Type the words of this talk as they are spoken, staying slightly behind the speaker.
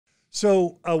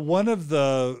So one of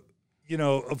the,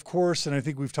 of course, and I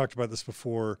think we've talked about this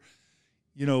before,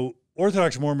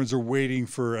 Orthodox Mormons are waiting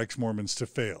for ex-Mormons to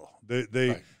fail. They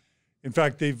right. In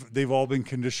fact, they've all been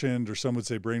conditioned, or some would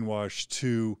say brainwashed,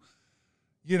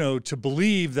 to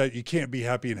believe that you can't be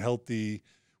happy and healthy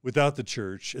without the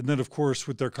church. And then, of course,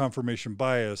 with their confirmation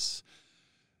bias,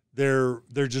 they're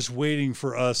just waiting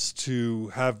for us to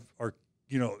have our,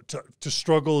 to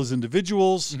struggle as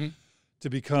individuals, mm-hmm. to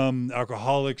become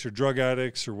alcoholics or drug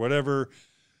addicts or whatever,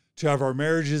 to have our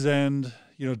marriages end,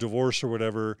 divorce or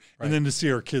whatever, right. and then to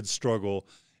see our kids struggle.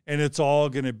 And it's all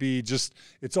going to be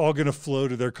it's all going to flow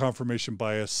to their confirmation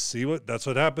bias. That's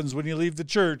what happens when you leave the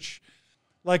church.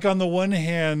 Like, on the one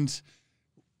hand,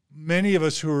 many of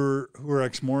us who are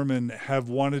ex-Mormon have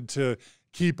wanted to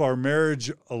keep our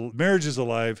marriages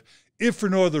alive, if for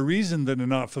no other reason than to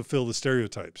not fulfill the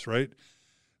stereotypes, right?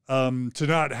 To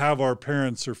not have our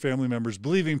parents or family members,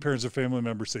 believing parents or family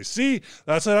members say, see,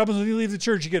 that's what happens when you leave the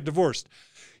church, you get divorced.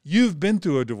 You've been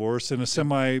through a divorce, and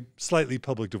a slightly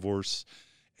public divorce,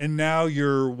 and now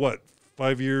you're,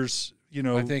 5 years,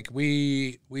 I think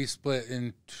we split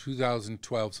in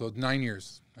 2012, so 9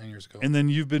 years ago. And then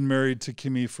you've been married to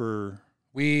Kimmy for...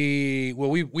 We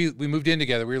moved in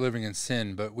together. We were living in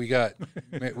sin, but we got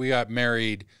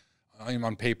married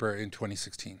on paper in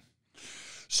 2016.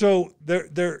 So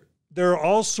there are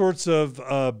all sorts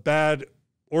of bad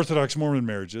Orthodox Mormon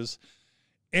marriages,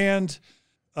 and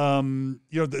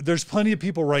there's plenty of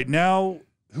people right now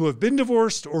who have been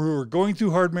divorced or who are going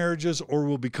through hard marriages or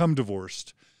will become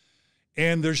divorced,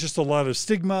 and there's just a lot of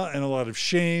stigma and a lot of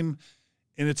shame,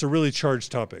 and it's a really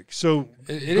charged topic. So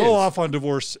go off on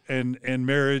divorce and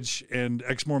marriage and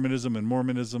ex-Mormonism and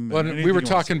Mormonism. Well, and we were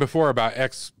talking before about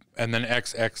X and then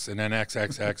XX and then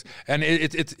XXX. And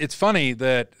it's funny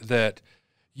that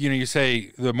you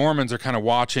say the Mormons are kind of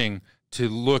watching to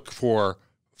look for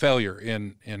failure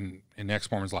in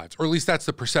ex-Mormons' lives, or at least that's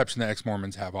the perception that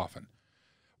ex-Mormons have often.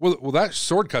 Well, that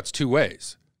sword cuts two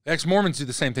ways. Ex-Mormons do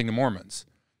the same thing to Mormons.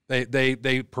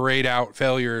 They parade out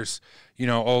failures.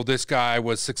 This guy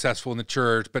was successful in the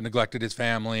church but neglected his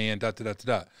family and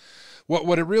da-da-da-da-da.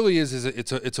 What it really is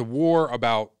it's a war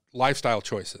about lifestyle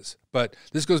choices. But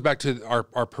this goes back to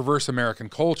our perverse American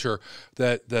culture,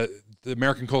 that the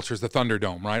American culture is the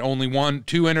Thunderdome, right? Only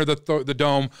two enter the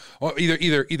dome.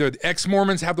 Either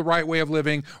ex-Mormons have the right way of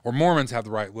living or Mormons have the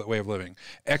right way of living.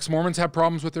 Ex-Mormons have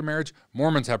problems with their marriage.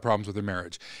 Mormons have problems with their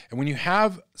marriage. And when you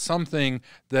have something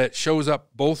that shows up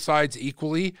both sides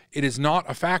equally, it is not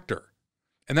a factor.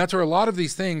 And that's where a lot of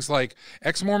these things, like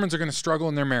ex-Mormons are going to struggle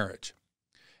in their marriage,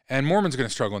 and Mormons are going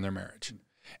to struggle in their marriage.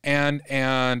 And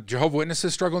Jehovah's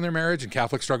Witnesses struggle in their marriage, and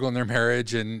Catholics struggle in their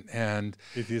marriage, and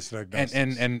atheists and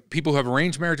agnostics, and people who have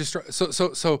arranged marriages.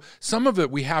 So some of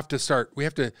it we have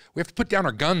to put down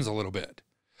our guns a little bit.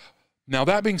 Now,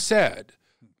 that being said,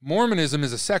 Mormonism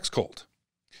is a sex cult.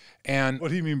 And what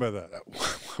do you mean by that?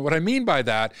 What I mean by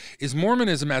that is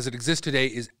Mormonism, as it exists today,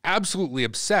 is absolutely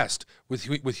obsessed with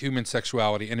human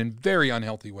sexuality, and in very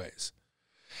unhealthy ways.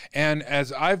 And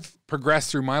as I've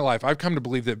progressed through my life, I've come to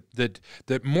believe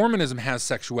that Mormonism has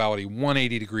sexuality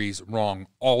 180 degrees wrong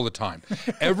all the time.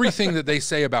 Everything that they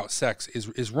say about sex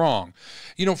is wrong.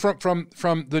 From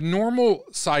the normal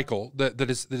cycle that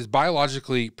is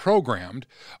biologically programmed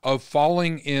of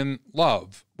falling in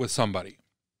love with somebody,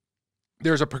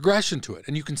 there's a progression to it,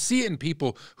 and you can see it in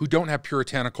people who don't have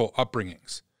puritanical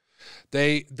upbringings.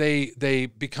 They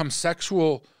become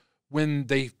sexual when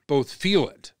they both feel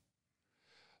it.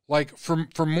 Like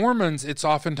for Mormons, it's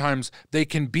oftentimes they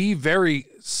can be very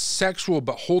sexual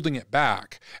but holding it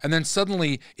back, and then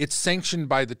suddenly it's sanctioned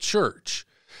by the church,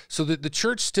 so that the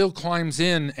church still climbs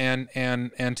in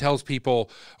and tells people,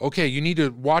 okay, you need to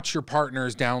watch your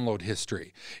partner's download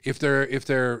history. If they're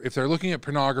looking at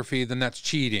pornography, then that's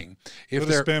cheating. If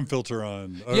put a spam filter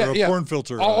on, or a porn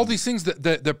filter on. All these things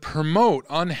that promote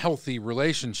unhealthy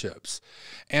relationships.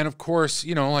 And of course,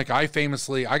 like I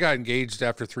got engaged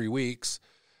after 3 weeks.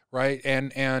 Right.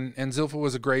 And Zilpha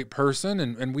was a great person,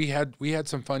 and we had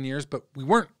some fun years, but we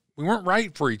weren't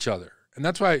right for each other. And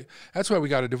that's why we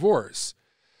got a divorce.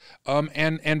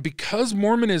 And because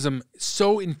Mormonism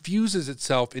so infuses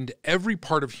itself into every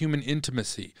part of human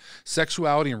intimacy,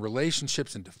 sexuality, and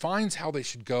relationships, and defines how they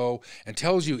should go, and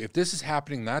tells you if this is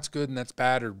happening, that's good and that's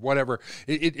bad, or whatever,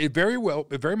 it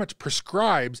very much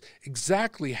prescribes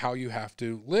exactly how you have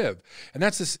to live. And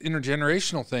that's this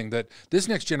intergenerational thing, that this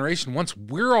next generation, once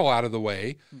we're all out of the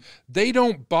way, they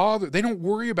don't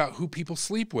worry about who people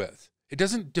sleep with. It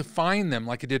doesn't define them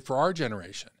like it did for our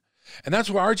generation. And that's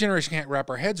why our generation can't wrap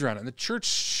our heads around it. And the church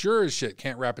sure as shit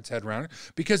can't wrap its head around it,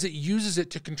 because it uses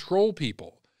it to control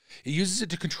people. It uses it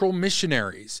to control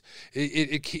missionaries.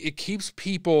 It keeps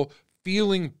people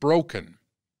feeling broken,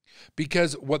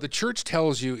 because what the church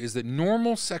tells you is that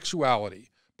normal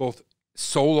sexuality, both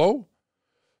solo,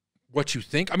 what you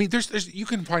think. I mean, there's you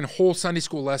can find whole Sunday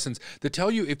school lessons that tell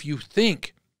you if you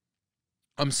think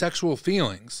sexual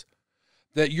feelings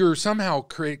that you're somehow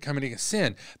committing a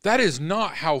sin. That is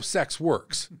not how sex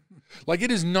works. Like,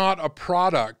 it is not a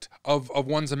product of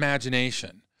one's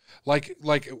imagination. Like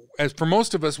as for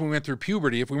most of us, when we went through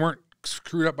puberty, if we weren't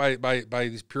screwed up by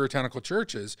these puritanical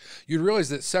churches, you'd realize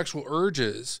that sexual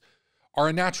urges are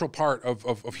a natural part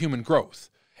of human growth,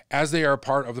 as they are a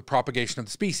part of the propagation of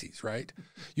the species, right?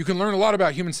 You can learn a lot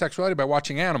about human sexuality by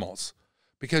watching animals,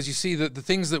 because you see that the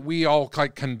things that we all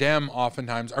condemn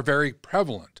oftentimes are very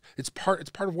prevalent. It's part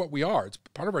of what we are. It's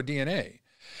part of our DNA.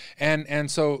 And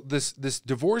so this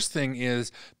divorce thing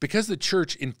is because the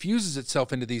church infuses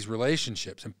itself into these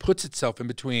relationships and puts itself in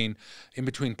between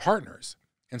partners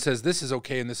and says this is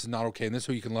okay and this is not okay and this is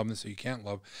who you can love and this is who you can't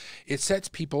love. It sets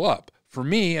people up. For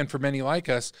me and for many like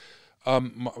us,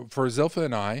 for Zilpha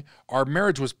and I, our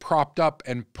marriage was propped up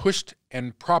and pushed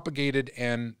and propagated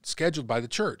and scheduled by the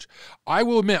church. I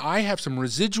will admit I have some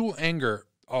residual anger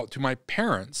to my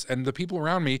parents and the people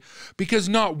around me, because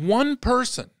not one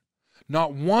person,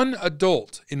 not one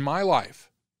adult in my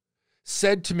life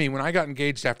said to me when I got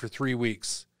engaged after 3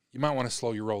 weeks, "You might want to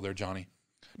slow your roll there, Johnny."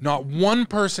 Not one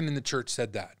person in the church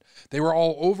said that. They were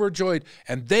all overjoyed,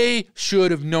 and they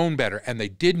should have known better, and they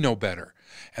did know better.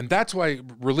 And that's why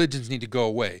religions need to go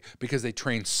away, because they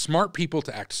train smart people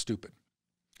to act stupid.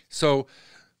 So,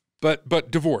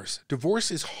 but divorce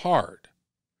is hard.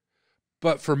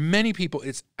 But for many people,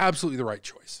 it's absolutely the right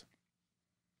choice.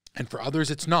 And for others,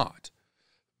 it's not.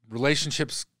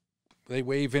 Relationships, they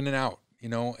wave in and out,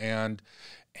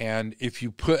 and if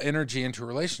you put energy into a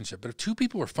relationship, but if two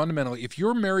people are fundamentally, if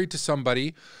you're married to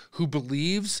somebody who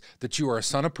believes that you are a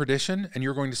son of perdition and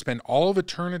you're going to spend all of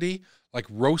eternity like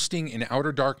roasting in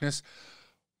outer darkness,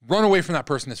 run away from that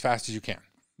person as fast as you can.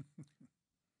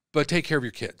 But take care of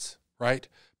your kids, right?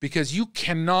 Because you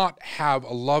cannot have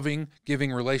a loving,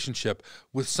 giving relationship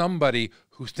with somebody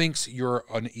who thinks you're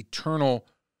an eternal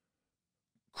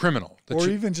criminal. Or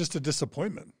even just a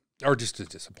disappointment. Or just a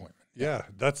disappointment. Yeah,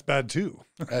 that's bad too.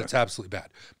 That's absolutely bad.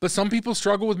 But some people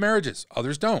struggle with marriages.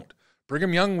 Others don't.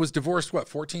 Brigham Young was divorced,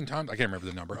 14 times? I can't remember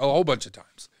the number. A whole bunch of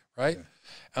times, right?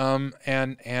 Yeah.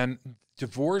 And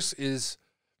divorce is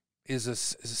a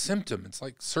symptom. It's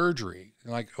like surgery.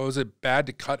 Like, is it bad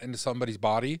to cut into somebody's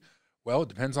body? Well, it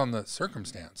depends on the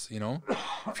circumstance,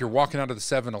 If you're walking out of the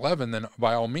 7-Eleven, then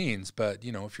by all means. But,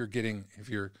 if you're getting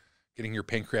your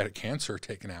pancreatic cancer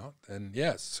taken out, then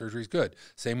yes, surgery's good.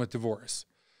 Same with divorce.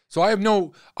 So I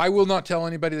will not tell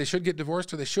anybody they should get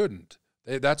divorced or they shouldn't.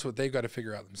 That's what they've got to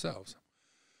figure out themselves.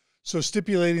 So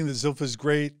stipulating that Zilpha's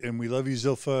great and we love you,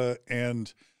 Zilpha,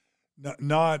 and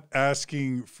not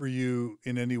asking for you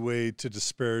in any way to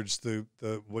disparage the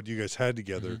what you guys had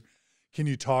together. Mm-hmm. Can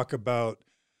you talk about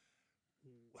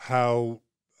how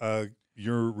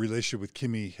your relationship with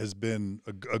Kimmy has been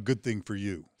a good thing for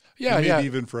you? Yeah, and maybe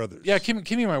even for others. Yeah,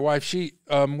 Kimmy, my wife, she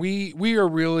we are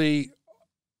really.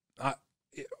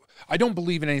 I don't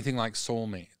believe in anything like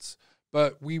soulmates,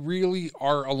 but we really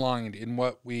are aligned in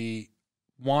what we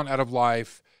want out of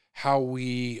life, how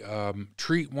we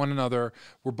treat one another.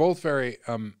 We're both very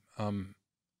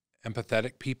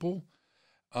empathetic people,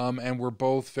 and we're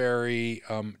both very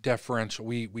deferential.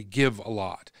 We give a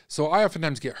lot. So I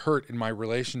oftentimes get hurt in my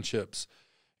relationships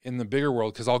in the bigger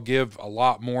world because I'll give a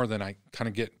lot more than I kind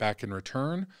of get back in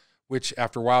return, which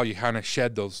after a while you kind of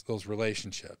shed those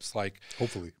relationships. Like,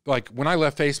 hopefully, like when I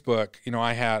left Facebook,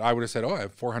 I would have said, I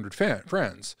have 400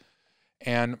 friends.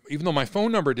 And even though my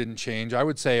phone number didn't change, I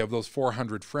would say of those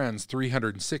 400 friends,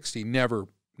 360 never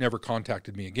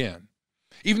contacted me again.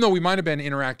 Even though we might have been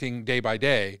interacting day by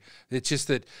day, it's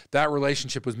just that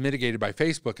relationship was mitigated by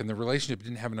Facebook and the relationship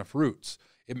didn't have enough roots.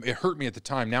 It hurt me at the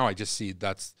time. Now I just see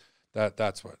that's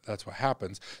what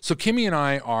happens. So Kimmy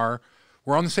and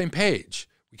we're on the same page.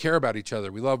 We care about each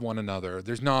other. We love one another.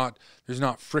 There's not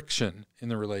friction in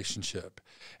the relationship.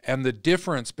 And the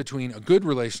difference between a good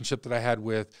relationship that I had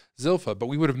with Zilpha, but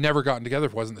we would have never gotten together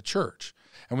if it wasn't the church.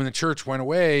 And when the church went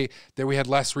away, then we had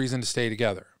less reason to stay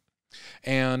together.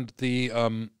 And the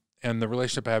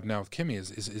relationship I have now with Kimmy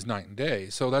is night and day.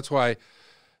 So that's why,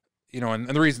 and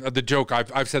the reason, the joke,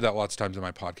 I've said that lots of times in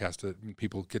my podcast, that when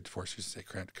people get divorced, you say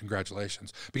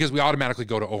congratulations, because we automatically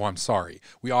go to, oh, I'm sorry.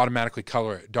 We automatically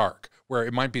color it dark, where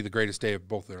it might be the greatest day of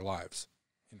both their lives.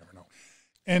 You never know.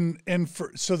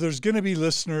 So there's going to be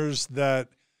listeners that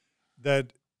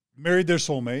married their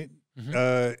soulmate,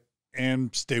 mm-hmm.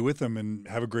 and stay with them and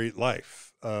have a great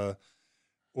life.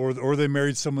 Or they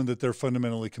married someone that they're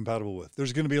fundamentally compatible with.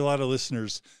 There's going to be a lot of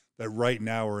listeners that right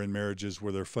now are in marriages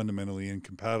where they're fundamentally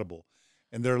incompatible.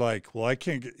 And they're like, well, I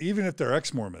can't get, even if they're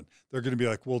ex-Mormon, they're going to be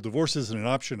like, well, divorce isn't an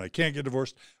option. I can't get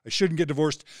divorced. I shouldn't get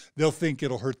divorced. They'll think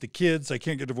it'll hurt the kids. I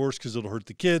can't get divorced because it'll hurt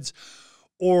the kids.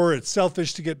 Or it's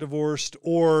selfish to get divorced.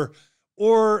 Or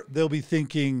they'll be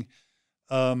thinking,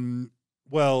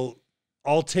 well,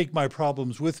 I'll take my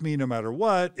problems with me no matter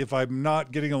what. If I'm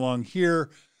not getting along here,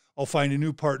 I'll find a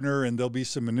new partner and there'll be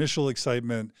some initial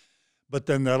excitement, but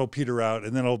then that'll peter out.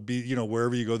 And then I'll be, you know,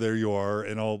 wherever you go, there you are.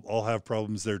 And I'll have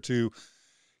problems there too.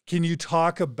 Can you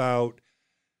talk about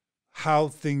how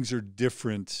things are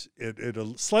different at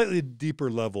a slightly deeper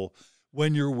level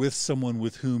when you're with someone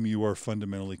with whom you are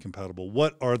fundamentally compatible?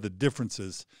 What are the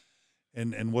differences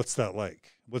and what's that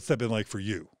like? What's that been like for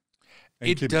you? And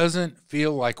it doesn't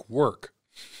feel like work.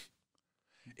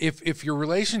 If your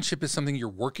relationship is something you're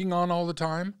working on all the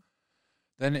time,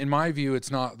 then in my view,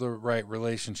 it's not the right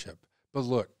relationship. But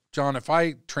look, John, if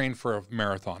I train for a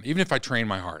marathon, even if I train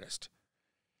my hardest,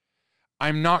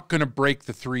 I'm not going to break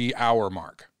the 3-hour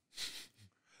mark.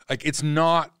 Like, it's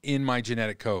not in my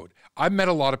genetic code. I've met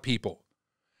a lot of people,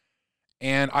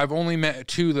 and I've only met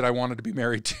 2 that I wanted to be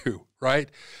married to, right?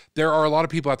 There are a lot of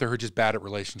people out there who are just bad at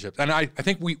relationships. And I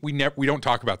think we don't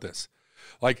talk about this.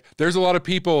 Like, there's a lot of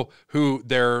people who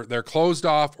they're closed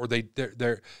off, or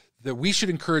that we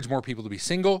should encourage more people to be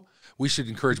single. We should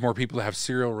encourage more people to have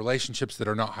serial relationships that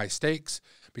are not high stakes,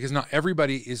 because not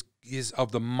everybody is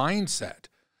of the mindset.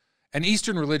 And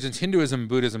Eastern religions, Hinduism and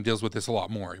Buddhism, deals with this a lot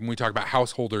more. And we talk about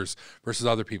householders versus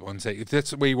other people and say, if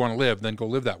that's the way you want to live, then go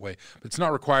live that way. But it's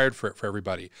not required for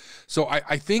everybody. So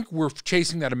I think we're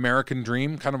chasing that American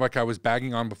dream, kind of like I was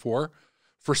bagging on before.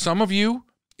 For some of you,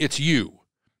 it's you.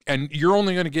 And you're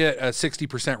only going to get a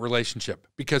 60% relationship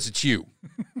because it's you,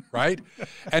 right?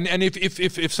 And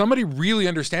if somebody really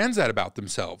understands that about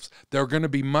themselves, they're going to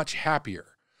be much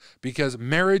happier, because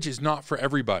marriage is not for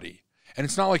everybody. And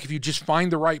it's not like if you just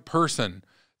find the right person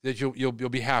that you'll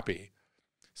be happy.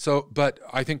 So, but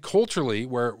I think culturally,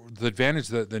 where the advantage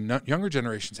that the younger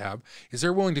generations have is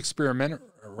they're willing to experiment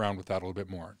around with that a little bit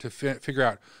more, to figure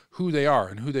out who they are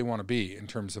and who they want to be in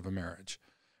terms of a marriage,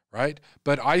 right?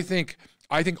 But I think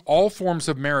all forms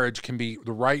of marriage can be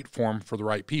the right form for the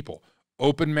right people.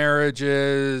 Open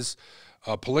marriages,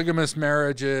 polygamous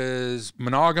marriages,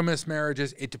 monogamous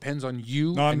marriages. It depends on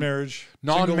you.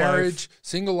 Non-marriage,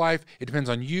 single life. It depends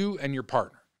on you and your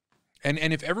partner. And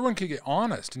if everyone could get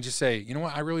honest and just say, you know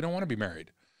what, I really don't want to be married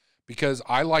because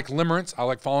I like limerence, I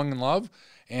like falling in love,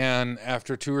 and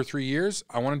after 2 or 3 years,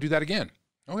 I want to do that again.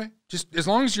 Okay, just as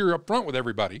long as you're upfront with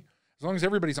everybody, as long as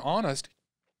everybody's honest,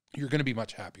 you're going to be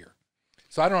much happier.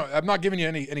 So I don't know. I'm not giving you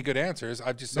any good answers.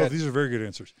 I've just said, no, these are very good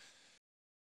answers.